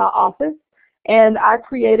Gmail for my office, and I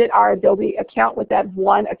created our Adobe account with that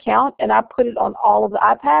one account, and I put it on all of the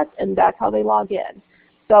iPads, and that's how they log in.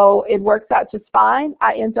 So it works out just fine.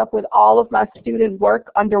 I end up with all of my student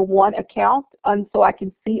work under one account, and so I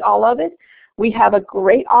can see all of it. We have a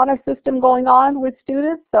great honor system going on with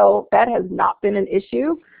students, so that has not been an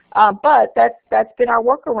issue. But that's been our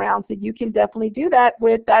workaround, so you can definitely do that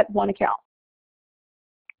with that one account.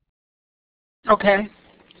 Okay.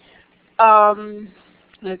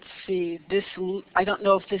 Let's see. I don't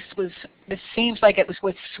know if this seems like it was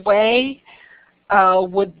with Sway.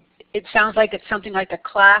 It sounds like it's something like a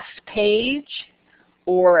class page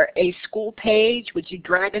or a school page. Would you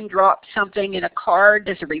drag and drop something in a card?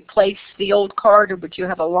 Does it replace the old card, or would you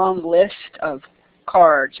have a long list of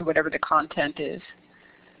cards or whatever the content is?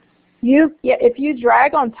 If you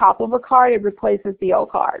drag on top of a card, it replaces the old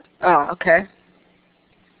card. Oh, okay.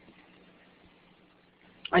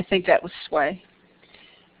 I think that was Sway.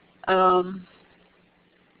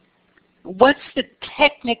 What's the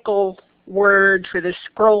technical word for the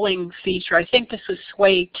scrolling feature? I think this was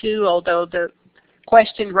Sway too, although the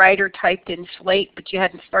question writer typed in Slate, but you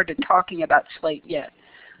hadn't started talking about Slate yet.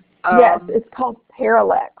 Yes, it's called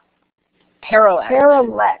Parallax. Parallax.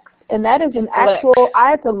 Parallax. And that is an actual,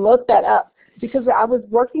 I had to look that up because I was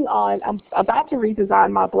working on, I'm about to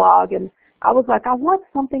redesign my blog, and I was like, I want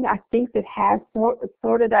something I think that has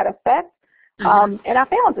sort of that effect. And I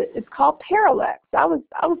found it. It's called Parallax. I was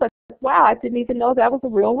like, wow, I didn't even know that was a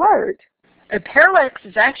real word. Parallax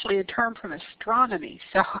is actually a term from astronomy,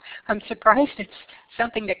 so I'm surprised it's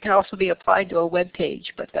something that can also be applied to a web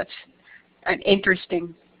page, but that's an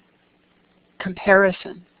interesting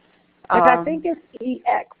comparison. I think it's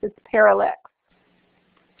EX, it's Parallax.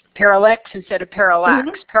 Parallax instead of parallax.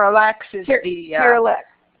 Parallax is Parallax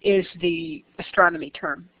is the astronomy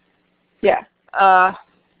term. Yeah.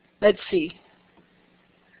 Let's see.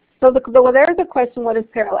 So there's a question, what is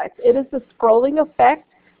parallax? It is the scrolling effect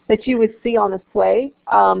that you would see on a Sway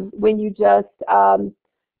when you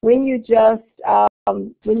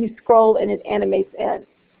scroll and it animates in.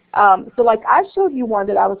 So like I showed you one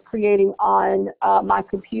that I was creating on my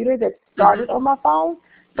computer that started on my phone.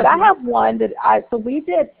 But I have one that so we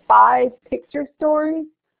did 5 picture stories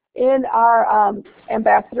in our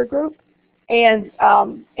ambassador group, and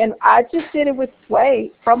I just did it with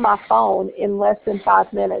Sway from my phone in less than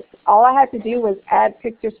 5 minutes. All I had to do was add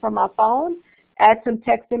pictures from my phone, add some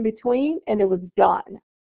text in between, and it was done.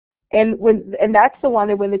 And that's the one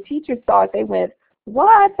that when the teachers saw it, they went,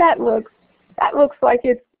 "What? That looks like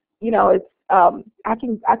it's, you know, it's." I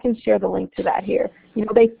can share the link to that here. You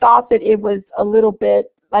know, they thought that it was a little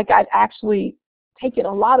bit like I'd actually taken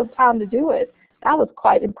a lot of time to do it. I was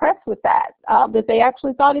quite impressed with that, that they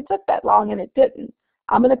actually thought it took that long, and it didn't.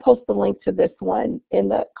 I'm going to post the link to this one in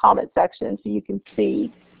the comment section so you can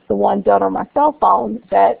see the one done on my cell phone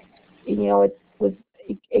that, you know, it was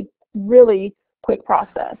a really quick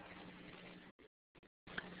process.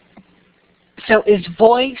 So is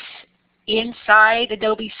voice inside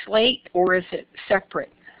Adobe Slate, or is it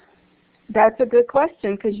separate? That's a good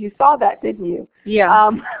question, because you saw that, didn't you?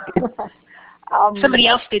 Yeah. Somebody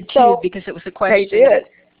else did too, because it was a question. They did.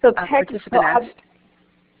 So a participant asked.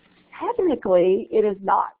 Technically, it is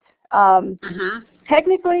not.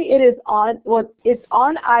 Technically, it is on. Well, it's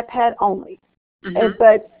on iPad only.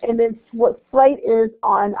 And then what Slate is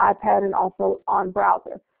on iPad and also on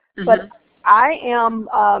browser. But I'm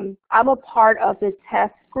a part of the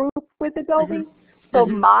test group with Adobe. So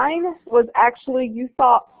mine was actually, you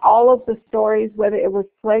saw all of the stories, whether it was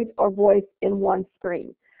Slate or voice, in one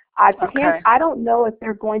screen. I don't know if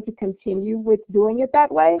they're going to continue with doing it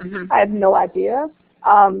that way. I have no idea.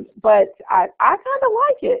 But I kind of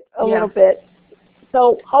like it a little bit.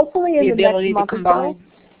 So hopefully in the next month or so.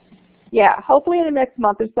 Yeah, hopefully in the next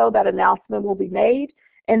month or so that announcement will be made.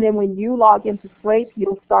 And then when you log into Slate,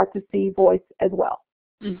 you'll start to see voice as well.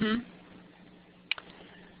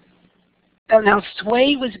 Now,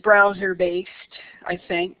 Sway was browser-based, I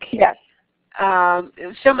think. Yes.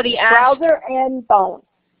 Somebody asked... Browser and phone.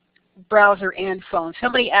 Browser and phone.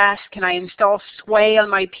 Somebody asked, can I install Sway on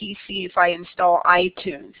my PC if I install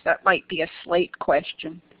iTunes? That might be a Slate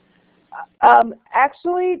question.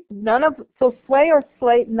 Actually, so Sway or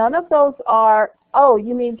Slate, none of those are, oh,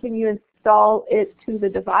 you mean can you install it to the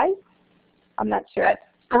device? I'm not sure.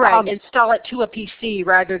 Right, install it to a PC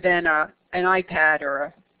rather than an iPad or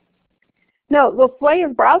a... No, well, Sway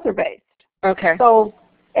is browser-based. Okay. So,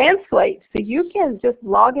 and Slate. So you can just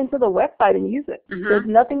log into the website and use it. There's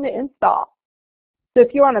nothing to install. So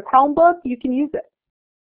if you're on a Chromebook, you can use it.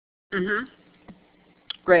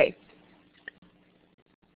 Great.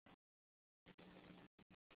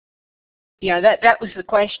 Yeah, that was the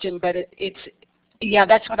question, but yeah,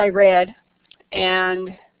 that's what I read.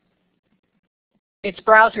 And it's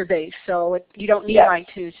browser-based, so you don't need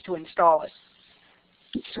iTunes to install it.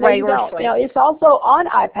 Sway or Slate. No, it's also on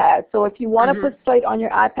iPad, so if you want to put Slate on your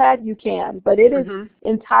iPad, you can. But it is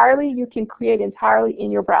entirely, you can create entirely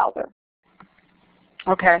in your browser.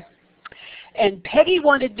 Okay. And Peggy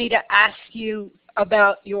wanted me to ask you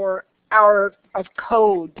about your hour of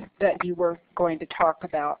code that you were going to talk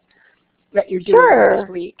about, that you're doing this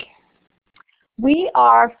week. We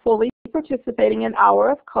are fully participating in Hour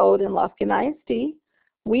of Code in Lufkin ISD.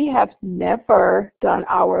 We have never done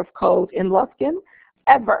Hour of Code in Lufkin,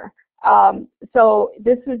 ever. So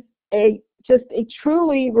this is just a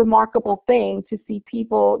truly remarkable thing to see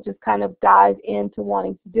people just kind of dive into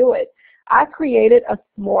wanting to do it. I created a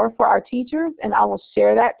s'more for our teachers, and I will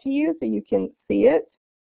share that to you so you can see it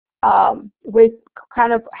with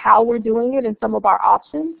kind of how we're doing it and some of our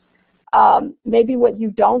options. Maybe what you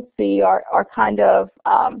don't see are kind of,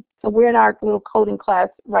 so we're in our little coding class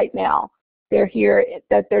right now. They're here,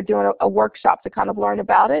 that they're doing a workshop to kind of learn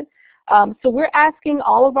about it. So we're asking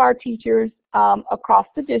all of our teachers across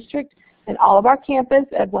the district and all of our campus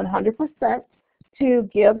at 100% to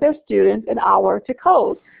give their students an hour to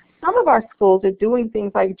code. Some of our schools are doing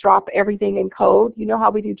things like drop everything in code. You know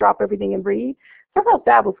how we do drop everything and read? I thought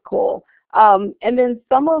that was cool. And then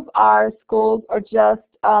some of our schools are just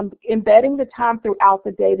embedding the time throughout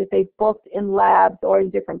the day that they've booked in labs or in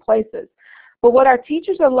different places. But what our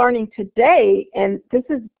teachers are learning today, and this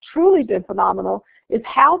has truly been phenomenal, is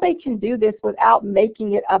how they can do this without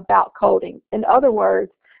making it about coding. In other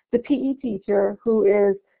words, the PE teacher who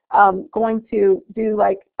is going to do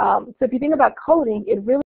like, so if you think about coding, it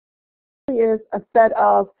really is a set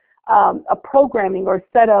of a programming or a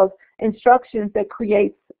set of instructions that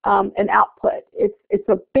creates an output. It's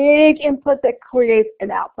a big input that creates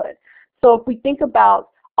an output. So if we think about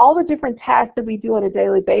all the different tasks that we do on a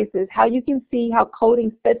daily basis, how you can see how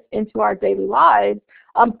coding fits into our daily lives,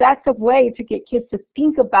 that's a way to get kids to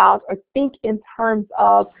think about or think in terms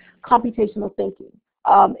of computational thinking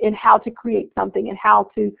and how to create something and how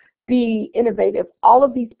to be innovative. All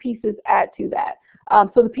of these pieces add to that.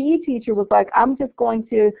 So the PE teacher was like,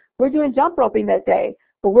 we're doing jump roping that day,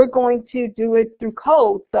 but we're going to do it through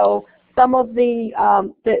code. So some of the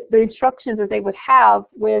instructions that they would have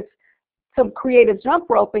with some creative jump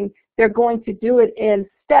roping, they're going to do it in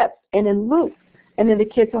steps and in loops, and then the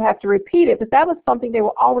kids will have to repeat it. But that was something they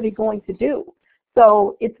were already going to do.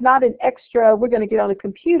 So it's not an extra, we're going to get on a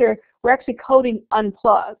computer, we're actually coding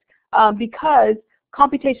unplugged, because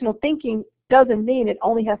computational thinking doesn't mean it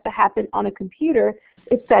only has to happen on a computer.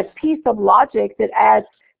 It's that piece of logic that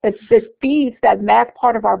feeds that math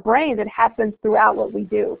part of our brain that happens throughout what we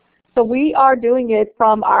do. So we are doing it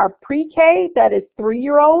from our pre-K, that is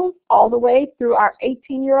 3-year-olds, all the way through our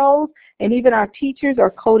 18-year-olds, and even our teachers are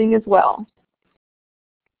coding as well.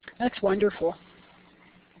 That's wonderful.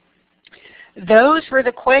 Those were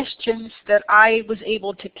the questions that I was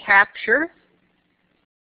able to capture.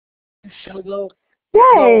 So we'll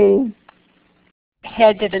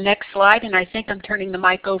head to the next slide, and I think I'm turning the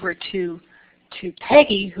mic over to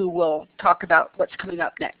Peggy, who will talk about what's coming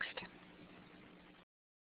up next.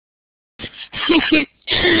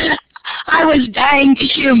 I was dying to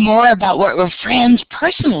hear more about what Rafranz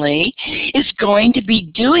personally is going to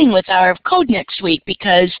be doing with our code next week,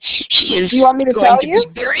 because she is going to be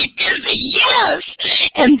very busy. Yes,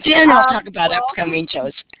 and then I'll talk about upcoming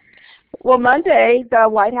shows. Well, Monday, the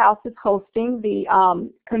White House is hosting the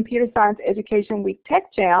Computer Science Education Week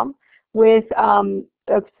Tech Jam with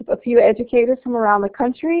a few educators from around the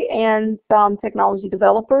country and some technology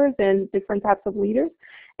developers and different types of leaders.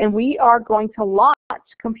 And we are going to launch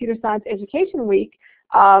Computer Science Education Week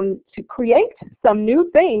to create some new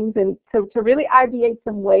things and to really ideate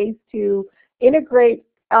some ways to integrate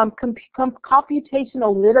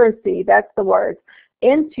computational literacy, that's the word,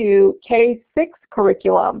 into K-6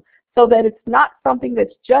 curriculum, so that it's not something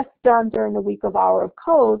that's just done during the week of Hour of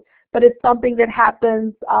Code, but it's something that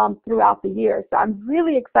happens throughout the year. So I'm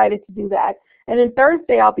really excited to do that. And then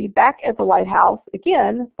Thursday, I'll be back at the White House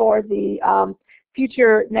again for the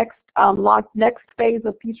next phase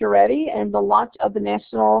of Future Ready and the launch of the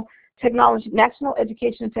National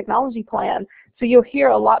Education and Technology Plan. So you'll hear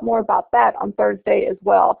a lot more about that on Thursday as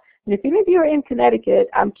well. And if any of you are in Connecticut,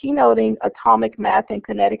 I'm keynoting Atomic Math in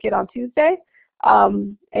Connecticut on Tuesday,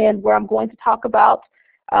 and where I'm going to talk about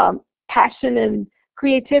passion and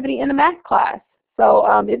creativity in the math class. So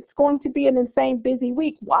it's going to be an insane busy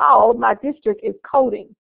week while my district is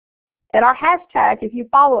coding. And our hashtag, if you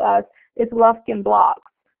follow us, is Lufkin Blogs.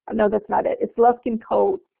 No, that's not it. It's Lufkin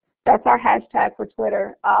Codes. That's our hashtag for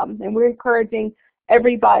Twitter. And we're encouraging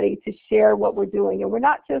everybody to share what we're doing. And we're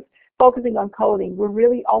not just focusing on coding. We're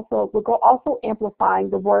also amplifying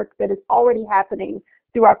the work that is already happening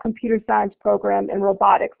through our computer science program and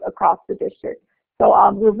robotics across the district.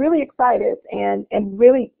 So we're really excited and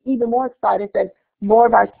really even more excited that more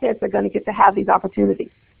of our kids are going to get to have these opportunities.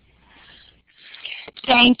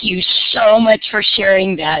 Thank you so much for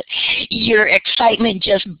sharing that. Your excitement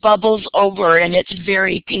just bubbles over, and it's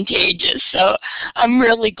very contagious. So I'm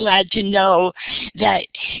really glad to know that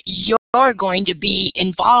you're going to be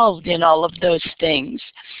involved in all of those things.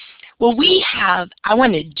 Well, I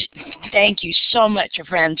want to thank you so much,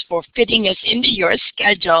 friends, for fitting us into your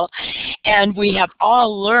schedule. And we have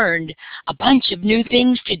all learned a bunch of new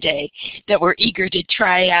things today that we're eager to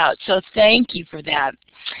try out. So thank you for that.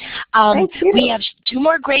 We have 2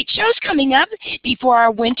 more great shows coming up before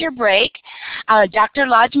our winter break. Dr.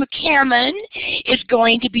 Lodge McCammon is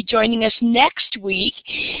going to be joining us next week,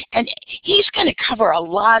 and he's going to cover a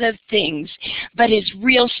lot of things, but his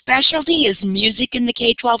real specialty is music in the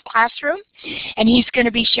K-12 classroom, and he's going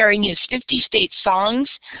to be sharing his 50 State Songs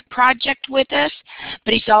project with us,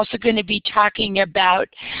 but he's also going to be talking about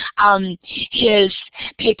his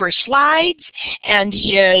paper slides and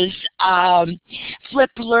his flip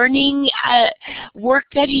learning work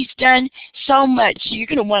that he's done. So much. You're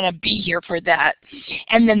going to want to be here for that.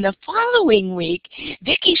 And then the following week,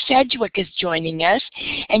 Vicki Sedgwick is joining us,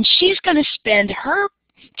 and she's going to spend her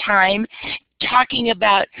time talking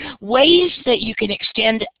about ways that you can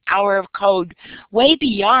extend Hour of Code way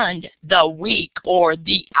beyond the week or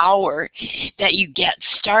the hour that you get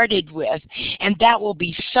started with. And that will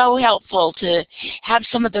be so helpful to have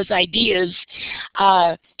some of those ideas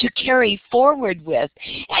to carry forward with.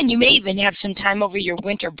 And you may even have some time over your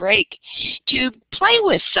winter break to play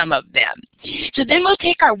with some of them. So then we'll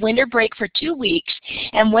take our winter break for 2 weeks,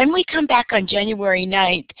 and when we come back on January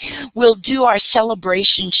 9th, we'll do our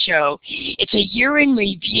celebration show. It's a year in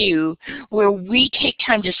review where we take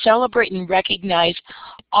time to celebrate and recognize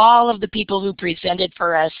all of the people who presented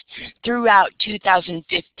for us throughout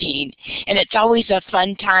 2015. And it's always a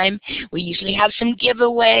fun time. We usually have some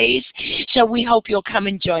giveaways, so we hope you'll come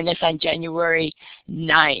and join us on January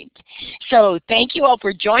 9th. So thank you all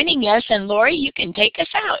for joining us, and Lori, you can take us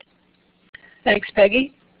out. Thanks,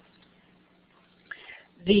 Peggy.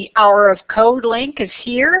 The Hour of Code link is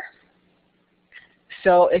here.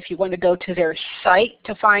 So if you want to go to their site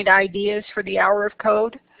to find ideas for the Hour of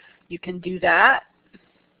Code, you can do that.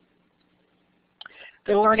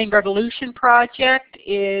 The Learning Revolution project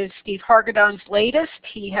is Steve Hargadon's latest.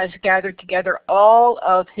 He has gathered together all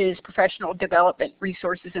of his professional development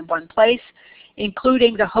resources in one place,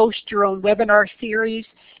 including the Host Your Own Webinar series.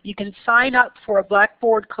 You can sign up for a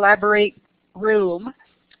Blackboard Collaborate room,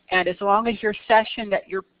 and as long as your session that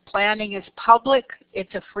you're planning is public,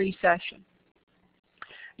 it's a free session.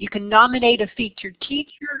 You can nominate a featured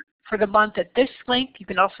teacher for the month at this link. You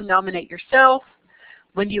can also nominate yourself.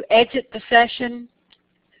 When you exit the session,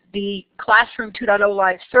 the Classroom 2.0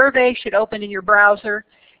 Live survey should open in your browser.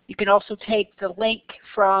 You can also take the link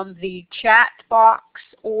from the chat box,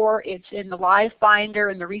 or it's in the Live Binder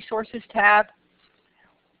in the Resources tab.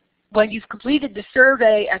 When you've completed the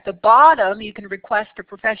survey, at the bottom you can request a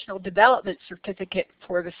professional development certificate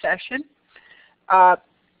for the session.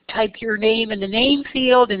 Type your name in the name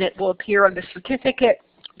field and it will appear on the certificate.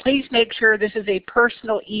 Please make sure this is a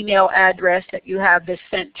personal email address that you have this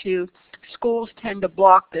sent to. Schools tend to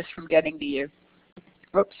block this from getting to you.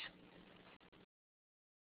 Oops.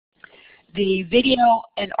 The video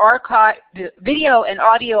and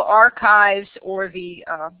audio archives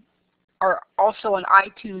are also on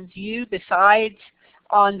iTunes U, besides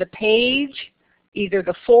on the page, either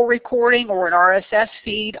the full recording or an RSS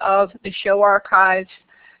feed of the show archives.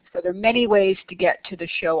 So there are many ways to get to the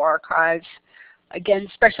show archives. Again,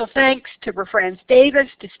 special thanks to Rafranz Davis,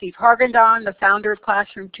 to Steve Hargadon, the founder of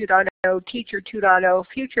Classroom 2.0, Teacher 2.0,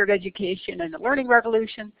 Future of Education and the Learning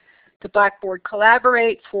Revolution, to Blackboard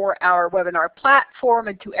Collaborate for our webinar platform,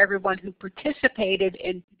 and to everyone who participated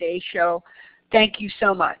in today's show. Thank you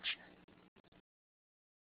so much.